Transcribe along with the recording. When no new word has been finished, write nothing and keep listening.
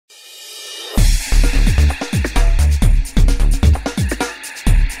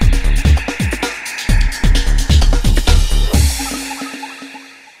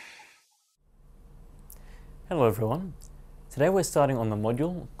everyone. Today we're starting on the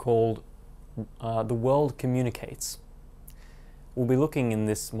module called The World Communicates. We'll be looking in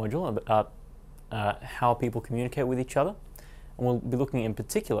this module about how people communicate with each other, and we'll be looking in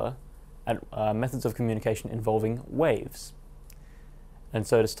particular at methods of communication involving waves. And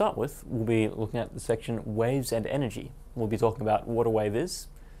so to start with, we'll be looking at the section Waves and Energy. We'll be talking about what a wave is,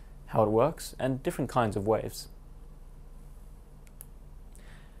 how it works, and different kinds of waves.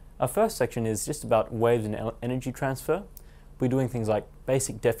 Our first section is just about waves and energy transfer. We're doing things like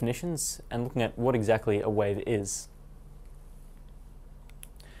basic definitions and looking at what exactly a wave is.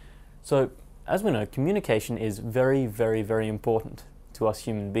 So, as we know, communication is very, very, very important to us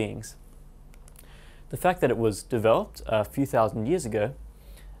human beings. The fact that it was developed a few thousand years ago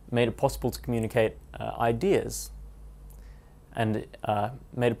made it possible to communicate ideas and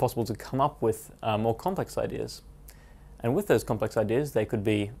made it possible to come up with more complex ideas. And with those complex ideas, they could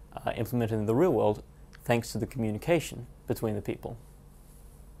be implemented in the real world thanks to the communication between the people.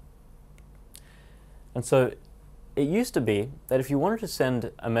 And so it used to be that if you wanted to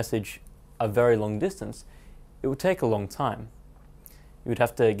send a message a very long distance, it would take a long time. You would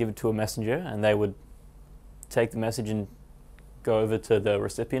have to give it to a messenger, and they would take the message and go over to the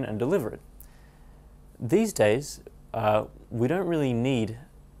recipient and deliver it. These days, we don't really need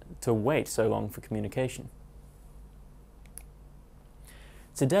to wait so long for communication.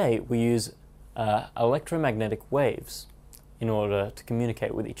 Today, we use electromagnetic waves in order to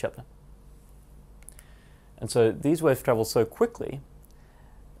communicate with each other. And so these waves travel so quickly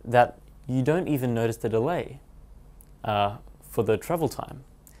that you don't even notice the delay for the travel time.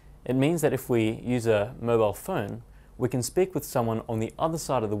 It means that if we use a mobile phone, we can speak with someone on the other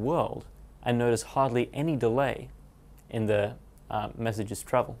side of the world and notice hardly any delay in the message's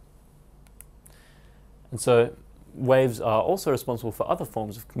travel. And so waves are also responsible for other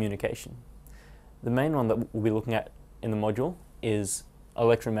forms of communication. The main one that we'll be looking at in the module is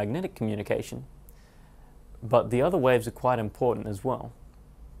electromagnetic communication, but the other waves are quite important as well.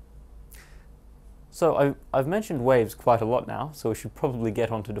 So I've mentioned waves quite a lot now, so we should probably get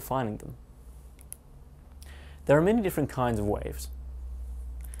on to defining them. There are many different kinds of waves.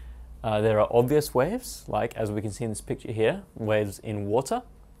 There are obvious waves, like as we can see in this picture here, waves in water,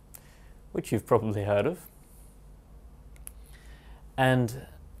 which you've probably heard of. And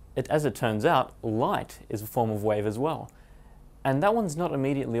as it turns out, light is a form of wave as well. And that one's not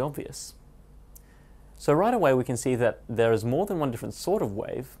immediately obvious. So right away we can see that there is more than one different sort of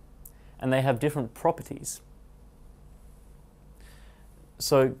wave, and they have different properties.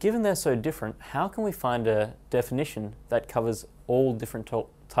 So given they're so different, how can we find a definition that covers all different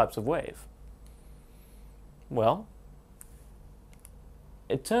types of wave? Well,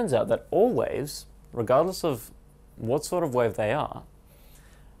 it turns out that all waves, regardless of what sort of wave they are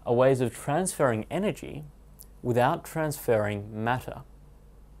ways of transferring energy without transferring matter,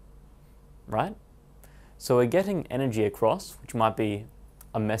 right? So we're getting energy across, which might be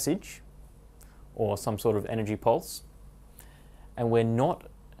a message or some sort of energy pulse, and we're not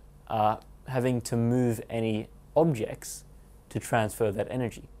having to move any objects to transfer that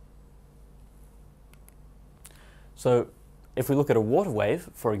energy. So if we look at a water wave,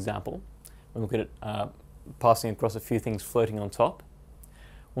 for example, we look at it passing across a few things floating on top,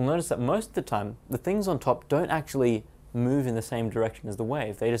 we'll notice that most of the time the things on top don't actually move in the same direction as the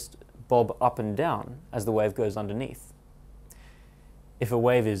wave. They just bob up and down as the wave goes underneath. If a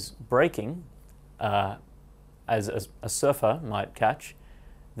wave is breaking, as a surfer might catch,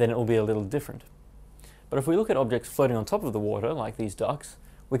 then it will be a little different. But if we look at objects floating on top of the water, like these ducks,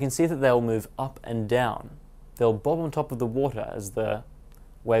 we can see that they'll move up and down. They'll bob on top of the water as the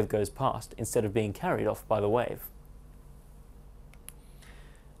wave goes past, instead of being carried off by the wave.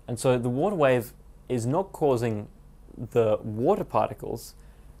 And so the water wave is not causing the water particles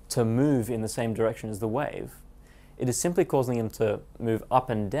to move in the same direction as the wave. It is simply causing them to move up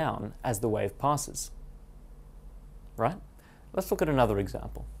and down as the wave passes. Right? Let's look at another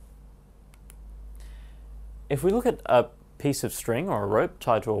example. If we look at a piece of string or a rope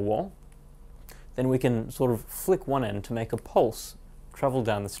tied to a wall, then we can sort of flick one end to make a pulse travel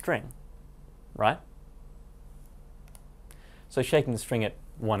down the string, right? So shaking the string at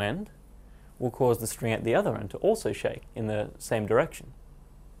one end will cause the string at the other end to also shake in the same direction.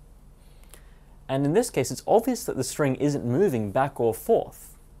 And in this case, it's obvious that the string isn't moving back or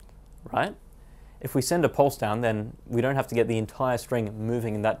forth, right? If we send a pulse down, then we don't have to get the entire string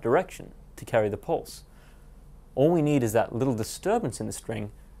moving in that direction to carry the pulse. All we need is that little disturbance in the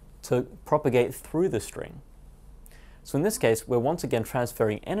string to propagate through the string. So in this case, we're once again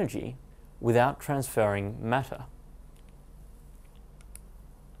transferring energy without transferring matter.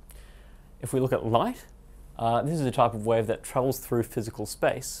 If we look at light, This is a type of wave that travels through physical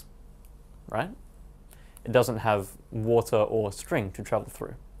space, right? It doesn't have water or string to travel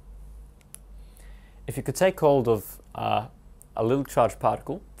through. If you could take hold of a little charged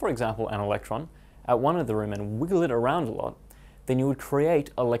particle, for example an electron, at one end of the room and wiggle it around a lot, then you would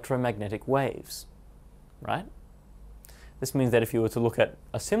create electromagnetic waves, right? This means that if you were to look at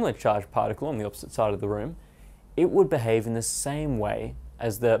a similar charged particle on the opposite side of the room, it would behave in the same way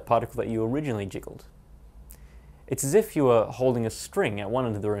as the particle that you originally jiggled. It's as if you were holding a string at one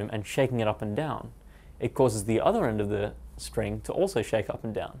end of the room and shaking it up and down. It causes the other end of the string to also shake up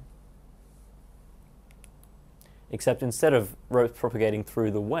and down. Except instead of ropes propagating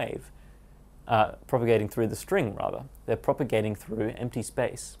through the wave, propagating through the string rather, they're propagating through empty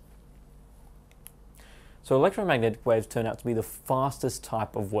space. So electromagnetic waves turn out to be the fastest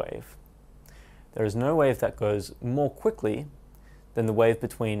type of wave. There is no wave that goes more quickly than the wave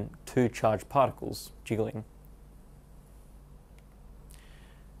between two charged particles jiggling.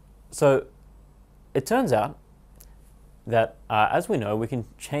 So it turns out that, as we know, we can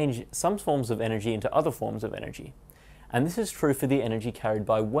change some forms of energy into other forms of energy. And this is true for the energy carried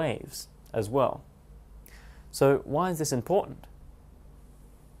by waves as well. So why is this important?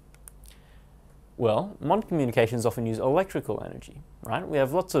 Well, modern communications often use electrical energy, right? We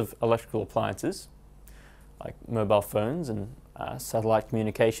have lots of electrical appliances, like mobile phones and satellite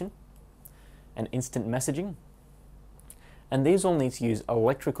communication and instant messaging. And these all need to use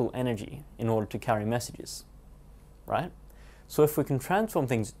electrical energy in order to carry messages, right? So if we can transform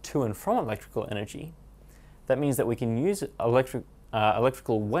things to and from electrical energy, that means that we can use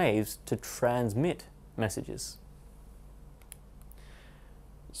electrical waves to transmit messages.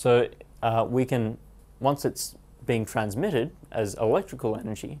 So we can, once it's being transmitted as electrical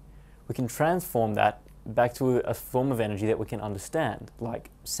energy, we can transform that back to a form of energy that we can understand,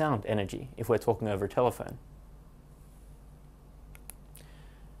 like sound energy, if we're talking over a telephone.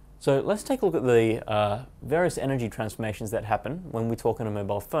 So let's take a look at the various energy transformations that happen when we talk on a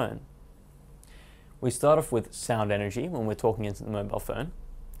mobile phone. We start off with sound energy when we're talking into the mobile phone,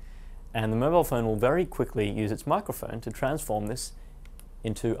 and the mobile phone will very quickly use its microphone to transform this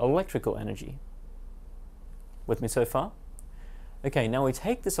into electrical energy. With me so far? Okay, now we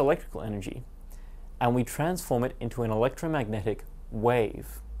take this electrical energy and we transform it into an electromagnetic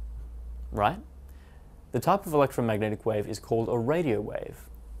wave, right? The type of electromagnetic wave is called a radio wave.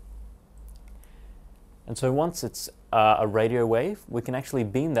 And so once it's a radio wave, we can actually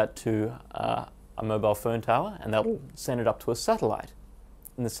beam that to a mobile phone tower, and that will send it up to a satellite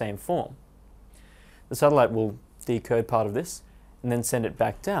in the same form. The satellite will decode part of this and then send it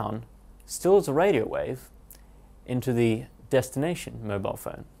back down, still as a radio wave, into the destination mobile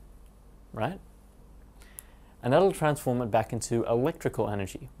phone, right? And that'll transform it back into electrical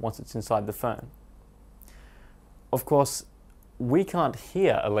energy once it's inside the phone. Of course, we can't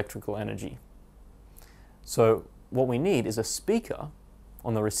hear electrical energy. So what we need is a speaker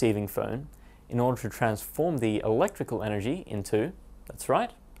on the receiving phone in order to transform the electrical energy into, that's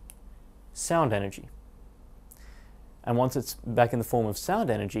right, sound energy. And once it's back in the form of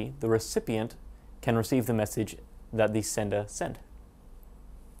sound energy, the recipient can receive the message that the sender sent.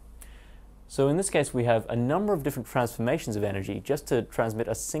 So in this case, we have a number of different transformations of energy just to transmit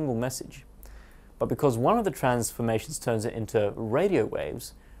a single message. But because one of the transformations turns it into radio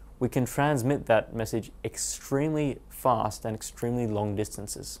waves, we can transmit that message extremely fast and extremely long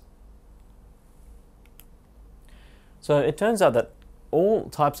distances. So it turns out that all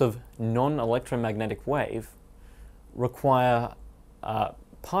types of non-electromagnetic wave require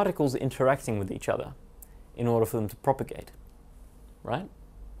particles interacting with each other in order for them to propagate, right?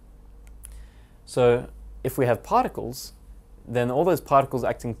 So if we have particles, then all those particles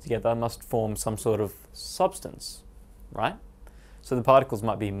acting together must form some sort of substance, right? So the particles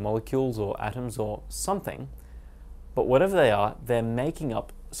might be molecules or atoms or something, but whatever they are, they're making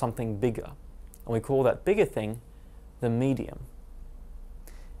up something bigger. And we call that bigger thing the medium.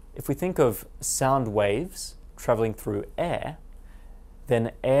 If we think of sound waves traveling through air,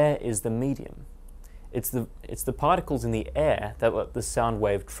 then air is the medium. It's the particles in the air that let the sound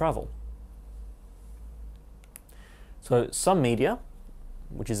wave travel. So some media,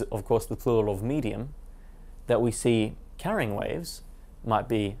 which is of course the plural of medium, that we see carrying waves might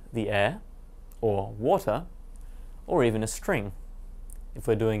be the air, or water, or even a string, if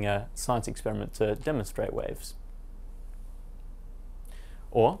we're doing a science experiment to demonstrate waves.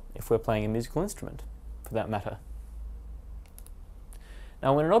 Or if we're playing a musical instrument, for that matter.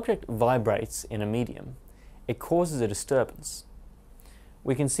 Now, when an object vibrates in a medium, it causes a disturbance.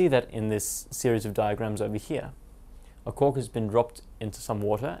 We can see that in this series of diagrams over here. A cork has been dropped into some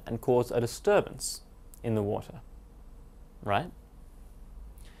water and caused a disturbance in the water, right?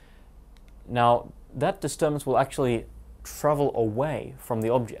 Now, that disturbance will actually travel away from the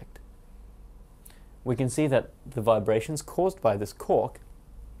object. We can see that the vibrations caused by this cork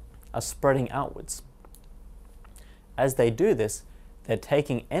are spreading outwards. As they do this, they're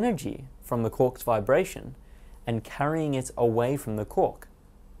taking energy from the cork's vibration and carrying it away from the cork,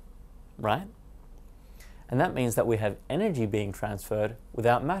 right? And that means that we have energy being transferred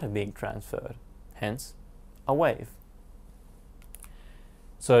without matter being transferred, hence a wave.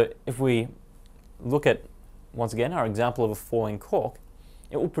 So if we look at, once again, our example of a falling cork,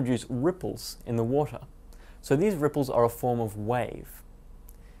 it will produce ripples in the water. So these ripples are a form of wave.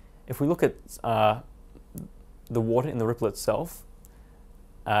 If we look at the water in the ripple itself,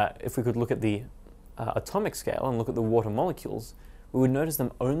 if we could look at the atomic scale and look at the water molecules, we would notice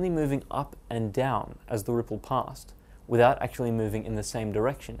them only moving up and down as the ripple passed, without actually moving in the same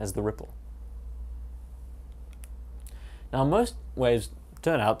direction as the ripple. Now, most waves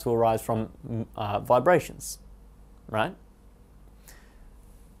turn out to arise from vibrations, right?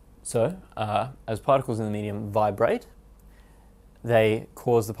 So, as particles in the medium vibrate, they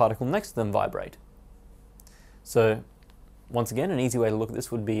cause the particle next to them vibrate. So, once again, an easy way to look at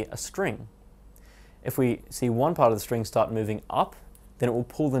this would be a string. If we see one part of the string start moving up, then it will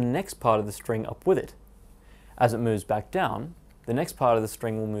pull the next part of the string up with it. As it moves back down, the next part of the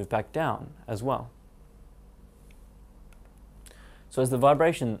string will move back down as well. So as the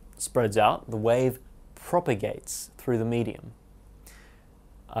vibration spreads out, the wave propagates through the medium.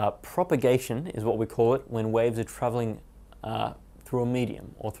 Propagation is what we call it when waves are traveling through a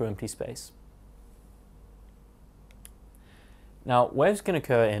medium or through empty space. Now, waves can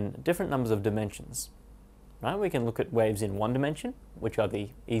occur in different numbers of dimensions. Right? We can look at waves in one dimension, which are the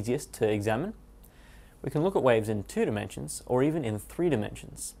easiest to examine. We can look at waves in 2 dimensions, or even in 3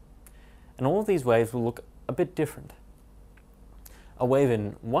 dimensions. And all of these waves will look a bit different. A wave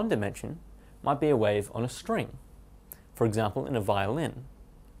in 1 dimension might be a wave on a string, for example, in a violin.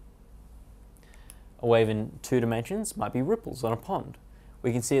 A wave in 2 dimensions might be ripples on a pond.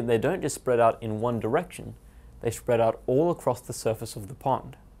 We can see that they don't just spread out in one direction, they spread out all across the surface of the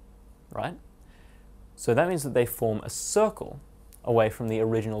pond, right? So that means that they form a circle away from the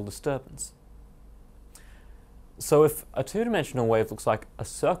original disturbance. So if a 2-dimensional wave looks like a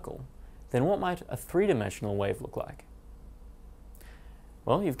circle, then what might a 3-dimensional wave look like?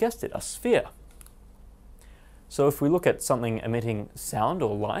 Well, you've guessed it, a sphere. So if we look at something emitting sound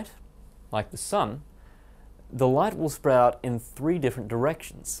or light, like the sun, the light will spread out in 3 different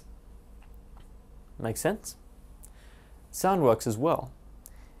directions. Make sense? Sound works as well.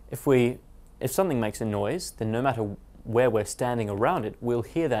 If something makes a noise, then no matter where we're standing around it, we'll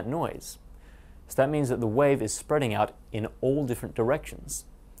hear that noise. So that means that the wave is spreading out in all different directions,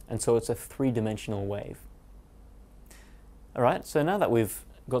 and so it's a 3-dimensional wave. Alright, so now that we've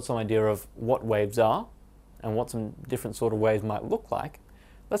got some idea of what waves are, and what some different sort of waves might look like,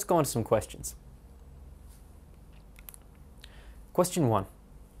 let's go on to some questions. Question 1.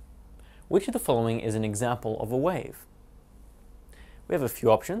 Which of the following is an example of a wave? We have a few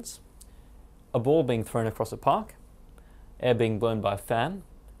options. A ball being thrown across a park, air being blown by a fan,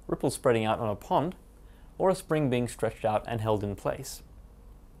 ripples spreading out on a pond, or a spring being stretched out and held in place.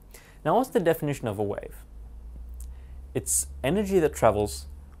 Now, what's the definition of a wave? It's energy that travels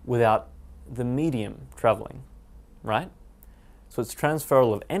without the medium traveling, right? So it's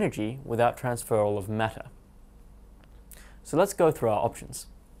transferal of energy without transferal of matter. So let's go through our options.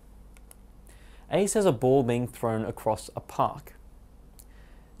 A says a ball being thrown across a park.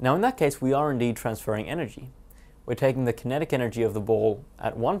 Now in that case, we are indeed transferring energy. We're taking the kinetic energy of the ball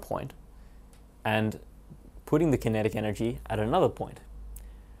at one point and putting the kinetic energy at another point.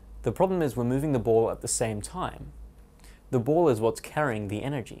 The problem is we're moving the ball at the same time. The ball is what's carrying the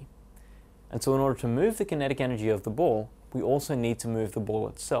energy. And so in order to move the kinetic energy of the ball, we also need to move the ball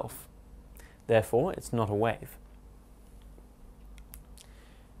itself. Therefore, it's not a wave.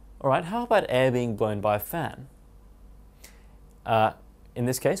 Alright, how about air being blown by a fan? In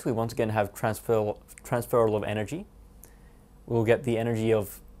this case, we once again have transferal of energy. We'll get the energy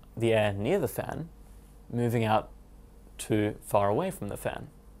of the air near the fan moving out to far away from the fan.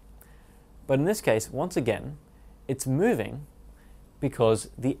 But in this case, once again, it's moving because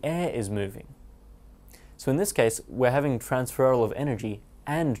the air is moving. So in this case, we're having transferal of energy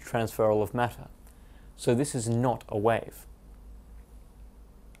and transferal of matter. So this is not a wave.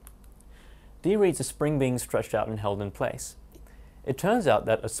 D reads a spring being stretched out and held in place. It turns out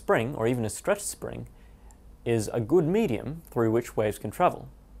that a spring, or even a stretched spring, is a good medium through which waves can travel,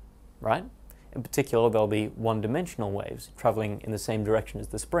 right? In particular, there'll be one-dimensional waves traveling in the same direction as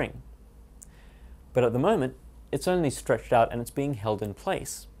the spring. But at the moment, it's only stretched out and it's being held in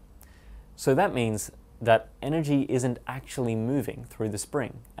place. So that means that energy isn't actually moving through the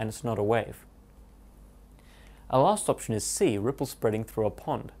spring, and it's not a wave. Our last option is C, ripples spreading through a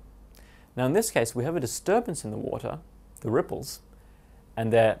pond. Now in this case, we have a disturbance in the water, the ripples,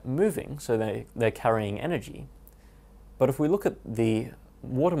 and they're moving, so they're carrying energy. But if we look at the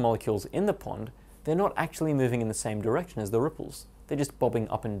water molecules in the pond, they're not actually moving in the same direction as the ripples. They're just bobbing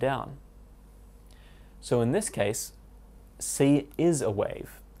up and down. So in this case, C is a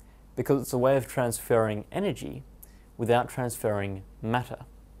wave, because it's a way of transferring energy without transferring matter.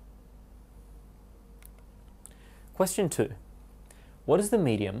 Question 2. What is the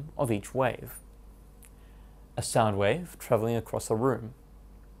medium of each wave? A sound wave traveling across a room.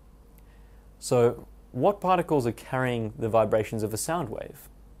 So, what particles are carrying the vibrations of a sound wave?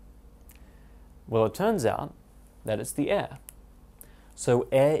 Well, it turns out that it's the air. So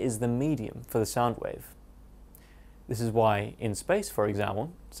air is the medium for the sound wave. This is why in space, for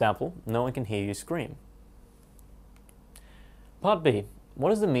example, no one can hear you scream. Part B.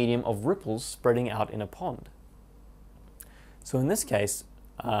 What is the medium of ripples spreading out in a pond? So in this case,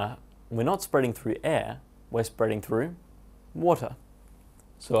 we're not spreading through air, we're spreading through water.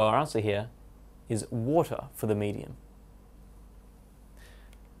 So our answer here is water for the medium.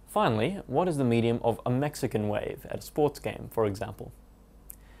 Finally, what is the medium of a Mexican wave at a sports game, for example?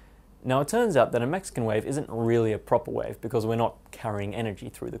 Now it turns out that a Mexican wave isn't really a proper wave because we're not carrying energy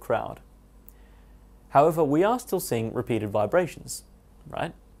through the crowd. However, we are still seeing repeated vibrations,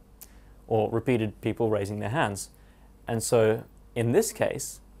 right? Or repeated people raising their hands. And so, in this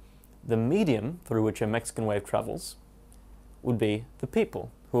case, the medium through which a Mexican wave travels would be the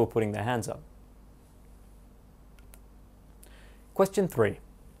people who are putting their hands up. Question 3.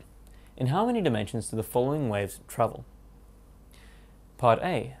 In how many dimensions do the following waves travel? Part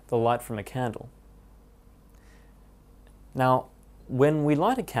A, the light from a candle. Now, when we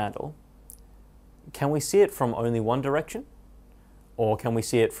light a candle, can we see it from only one direction? Or can we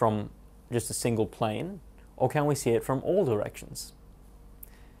see it from just a single plane? Or can we see it from all directions?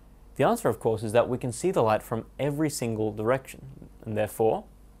 The answer, of course, is that we can see the light from every single direction, and therefore,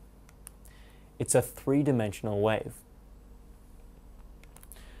 it's a three-dimensional wave.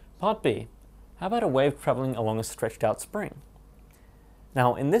 Part B, how about a wave traveling along a stretched out spring?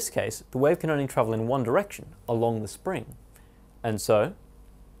 Now, in this case, the wave can only travel in one direction, along the spring, and so,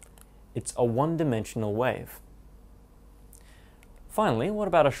 it's a one-dimensional wave. Finally, what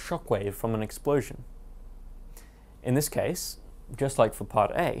about a shock wave from an explosion? In this case, just like for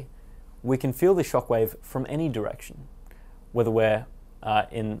part A, we can feel the shock wave from any direction, whether we're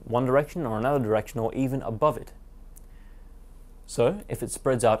in one direction or another direction or even above it. So, if it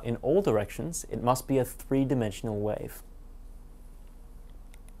spreads out in all directions, it must be a three-dimensional wave.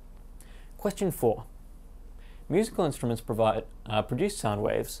 Question 4. Musical instruments produce sound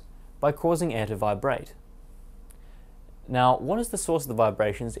waves by causing air to vibrate. Now, what is the source of the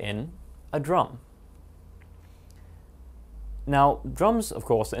vibrations in a drum? Now, drums, of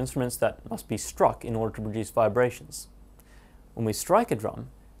course, are instruments that must be struck in order to produce vibrations. When we strike a drum,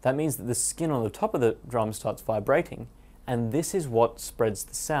 that means that the skin on the top of the drum starts vibrating, and this is what spreads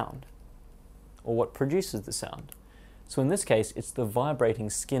the sound, or what produces the sound. So in this case, it's the vibrating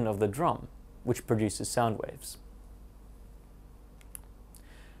skin of the drum which produces sound waves.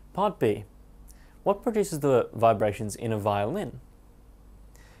 Part B. What produces the vibrations in a violin?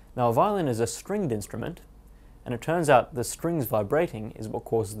 Now, a violin is a stringed instrument, and it turns out the strings vibrating is what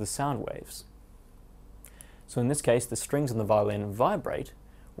causes the sound waves. So in this case, the strings on the violin vibrate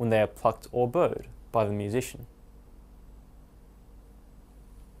when they are plucked or bowed by the musician.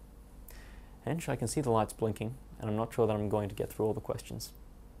 Hence, I can see the lights blinking, and I'm not sure that I'm going to get through all the questions.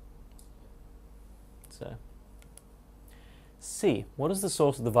 So, C. What is the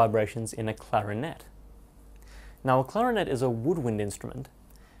source of the vibrations in a clarinet? Now, a clarinet is a woodwind instrument,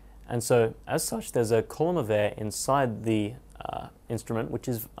 and so, as such, there's a column of air inside the instrument which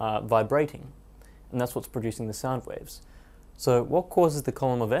is vibrating, and that's what's producing the sound waves. So, what causes the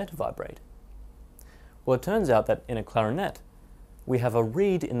column of air to vibrate? Well, it turns out that in a clarinet, we have a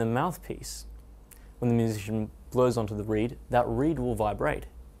reed in the mouthpiece. When the musician blows onto the reed, that reed will vibrate.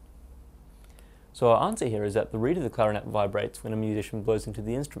 So our answer here is that the reed of the clarinet vibrates when a musician blows into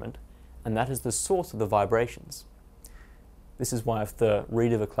the instrument, and that is the source of the vibrations. This is why if the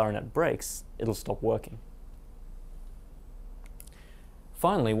reed of a clarinet breaks, it'll stop working.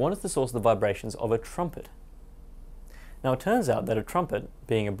 Finally, what is the source of the vibrations of a trumpet? Now, it turns out that a trumpet,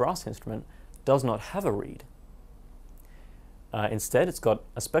 being a brass instrument, does not have a reed. Instead, it's got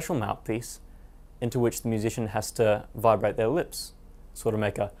a special mouthpiece into which the musician has to vibrate their lips, sort of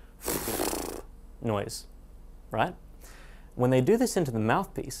make a noise, right? When they do this into the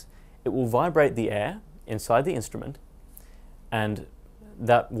mouthpiece, it will vibrate the air inside the instrument, and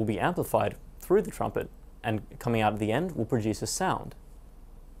that will be amplified through the trumpet, and coming out at the end will produce a sound.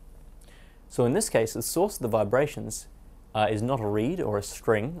 So in this case, the source of the vibrations is not a reed or a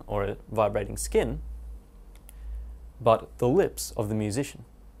string or a vibrating skin, but the lips of the musician.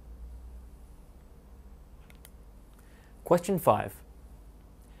 Question 5.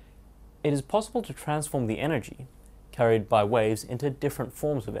 It is possible to transform the energy carried by waves into different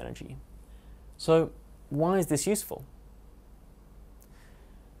forms of energy. So why is this useful?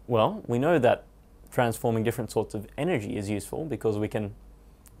 Well, we know that transforming different sorts of energy is useful because we can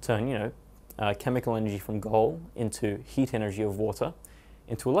turn, chemical energy from coal into heat energy of water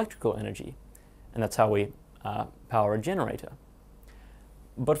into electrical energy, and that's how we power a generator.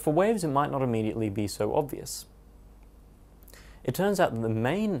 But for waves, it might not immediately be so obvious. It turns out that the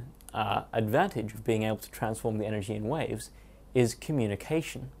main advantage of being able to transform the energy in waves is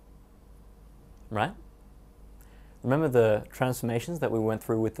communication, right? Remember the transformations that we went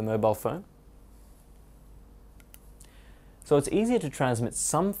through with the mobile phone? So it's easier to transmit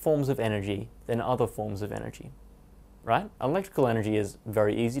some forms of energy than other forms of energy, right? Electrical energy is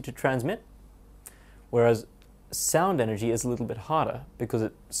very easy to transmit, whereas sound energy is a little bit harder because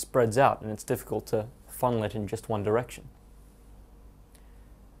it spreads out and it's difficult to funnel it in just one direction.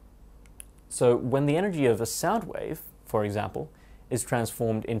 So when the energy of a sound wave, for example, is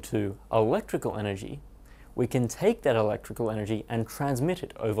transformed into electrical energy, we can take that electrical energy and transmit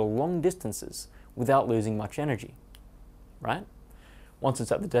it over long distances without losing much energy, right? Once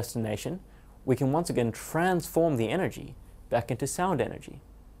it's at the destination, we can once again transform the energy back into sound energy.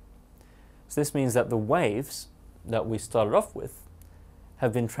 So this means that the waves that we started off with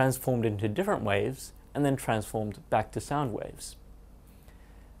have been transformed into different waves and then transformed back to sound waves.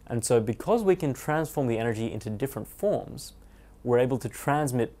 And so because we can transform the energy into different forms, we're able to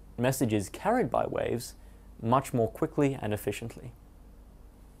transmit messages carried by waves much more quickly and efficiently.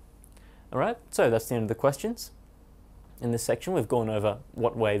 All right, so that's the end of the questions. In this section, we've gone over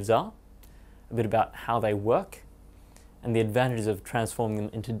what waves are, a bit about how they work, and the advantages of transforming them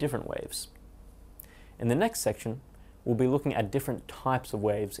into different waves. In the next section, we'll be looking at different types of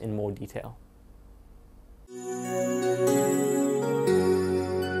waves in more detail.